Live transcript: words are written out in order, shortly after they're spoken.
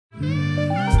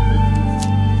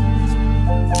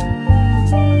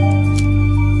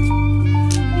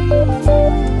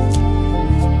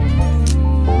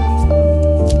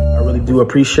do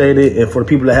appreciate it. And for the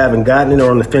people that haven't gotten it or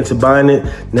on the fence of buying it,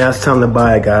 now it's time to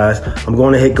buy it, guys. I'm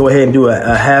going to go ahead and do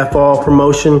a half off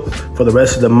promotion for the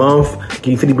rest of the month.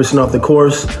 Give you 50% off the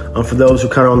course for those who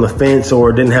kind of on the fence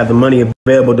or didn't have the money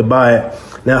available to buy it.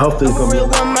 Now, hopefully it's going to be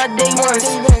my day ones.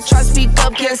 Try to speak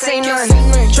up, can't say none.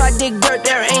 Try to dig dirt,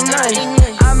 there ain't none.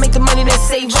 I make the money that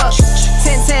save up.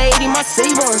 10 to 80, my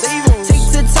savings. Take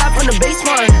to the top on the base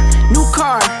one. New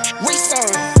car, race on.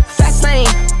 Fast lane,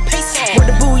 pace on. With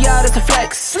the booyah, that's a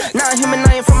flex. Not human,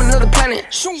 I am from another planet.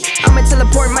 I'ma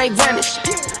teleport my advantage.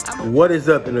 What is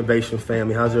up, Innovation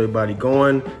family? How's everybody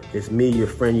going? It's me, your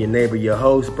friend, your neighbor, your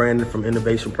host, Brandon from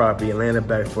Innovation Property Atlanta,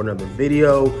 back for another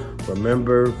video.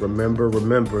 Remember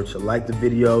to like the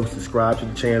video, subscribe to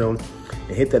the channel,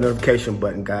 and hit that notification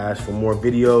button, guys, for more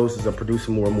videos as I'm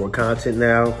producing more and more content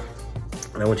now.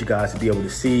 And I want you guys to be able to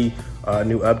see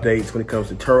new updates when it comes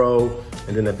to Turo.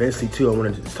 And then eventually, too, I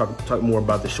want to just talk more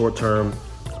about the short-term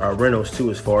rentals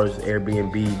too, as far as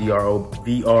Airbnb,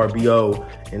 VRBO,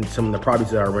 and some of the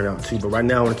properties that I rent out too. But right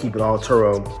now I want to keep it all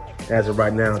Turo as of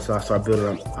right now until I start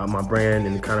building up my brand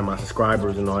and kind of my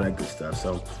subscribers and all that good stuff.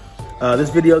 So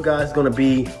this video, guys, is going to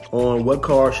be on what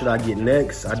car should I get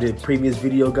next. I did previous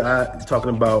video, guys, talking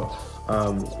about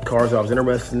cars I was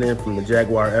interested in, from the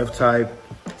Jaguar F-Type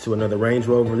to another Range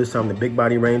Rover, this time the big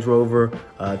body Range Rover,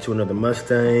 to another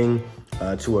Mustang,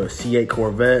 to a C8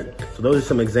 Corvette. So those are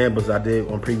some examples I did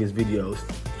on previous videos.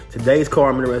 Today's car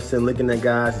I'm interested in looking at,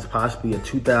 guys, is possibly a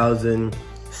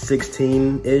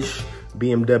 2016-ish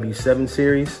BMW 7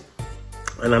 Series.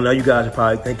 And I know you guys are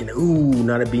probably thinking, ooh,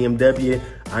 not a BMW.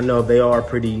 I know they are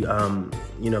pretty,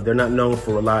 you know, they're not known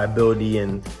for reliability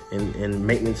and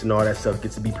maintenance and all that stuff. It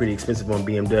gets to be pretty expensive on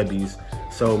BMWs.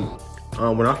 So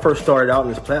when I first started out on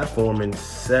this platform in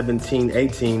 17,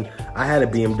 18, I had a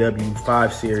BMW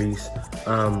 5 Series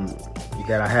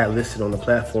that I had listed on the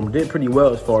platform. Did pretty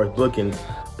well as far as bookings,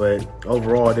 but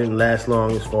overall it didn't last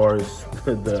long as far as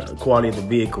the quality of the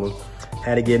vehicle.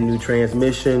 Had to get a new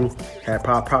transmission, had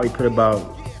probably put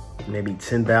about maybe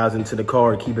 10,000 to the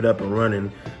car to keep it up and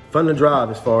running. Fun to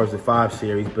drive as far as the 5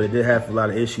 Series, but it did have a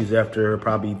lot of issues after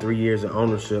probably 3 years of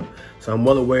ownership. So I'm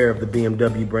well aware of the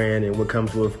BMW brand and what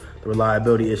comes with the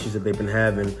reliability issues that they've been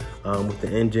having with the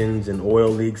engines and oil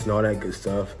leaks and all that good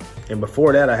stuff. And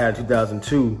before that, I had a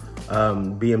 2002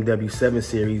 BMW 7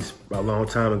 Series a long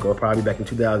time ago, probably back in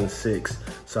 2006.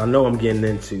 So I know I'm getting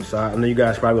into. So I know you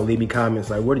guys probably will leave me comments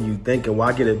like, what are you thinking?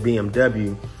 Why get a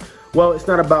BMW? Well, it's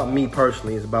not about me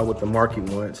personally. It's about what the market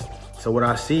wants. So what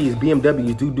I see is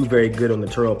BMWs do very good on the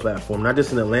Turo platform, not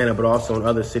just in Atlanta, but also in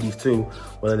other cities too,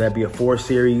 whether that be a 4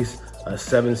 Series, a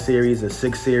 7 Series, a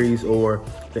 6 Series, or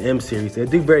the M Series. They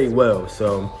do very well.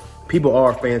 So people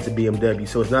are fans of BMW.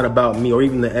 So it's not about me, or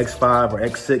even the X5 or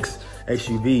X6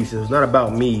 SUVs. So it's not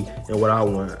about me and what I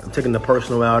want. I'm taking the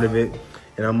personal out of it,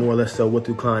 and I'm more or less so what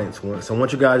do clients want. So I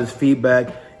want you guys'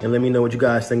 feedback, and let me know what you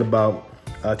guys think about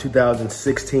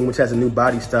 2016, which has a new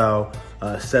body style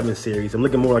 7 Series. I'm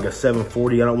looking more like a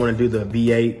 740. I don't want to do the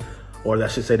V8, or I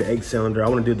should say the 8-cylinder. I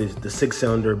want to do the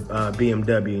 6-cylinder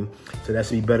BMW. So that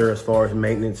should be better as far as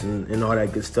maintenance and all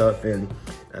that good stuff, and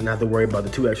not have to worry about the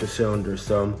 2 extra cylinders.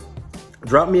 So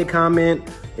drop me a comment.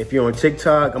 If you're on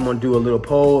TikTok, I'm going to do a little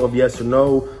poll of yes or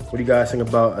no. What do you guys think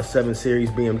about a 7 Series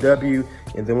BMW?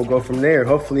 And then we'll go from there.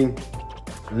 Hopefully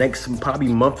next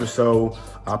probably month or so,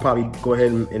 I'll probably go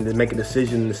ahead and make a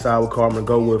decision and decide what car I'm gonna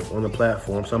go with on the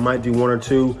platform. So I might do 1 or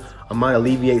 2. I might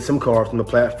alleviate some cars from the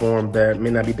platform that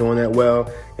may not be doing that well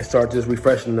and start just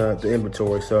refreshing the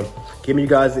inventory. So give me you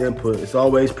guys the input. As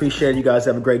always, appreciate it. You guys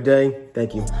have a great day.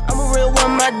 Thank you. I'm a real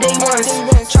one, my day ones.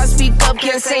 Try to speak up,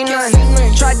 can't say none.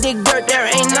 Try to dig dirt, there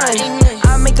ain't none.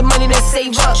 I make the money that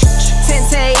save up. 10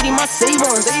 to 80, my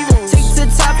savings. Take to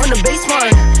the top on the base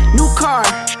one. New car,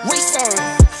 race on.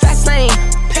 Fast lane,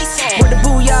 pace on. With the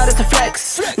booyah, that's a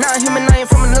flex. Not human, I am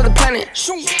from another planet.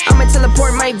 I'ma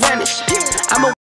teleport my advantage.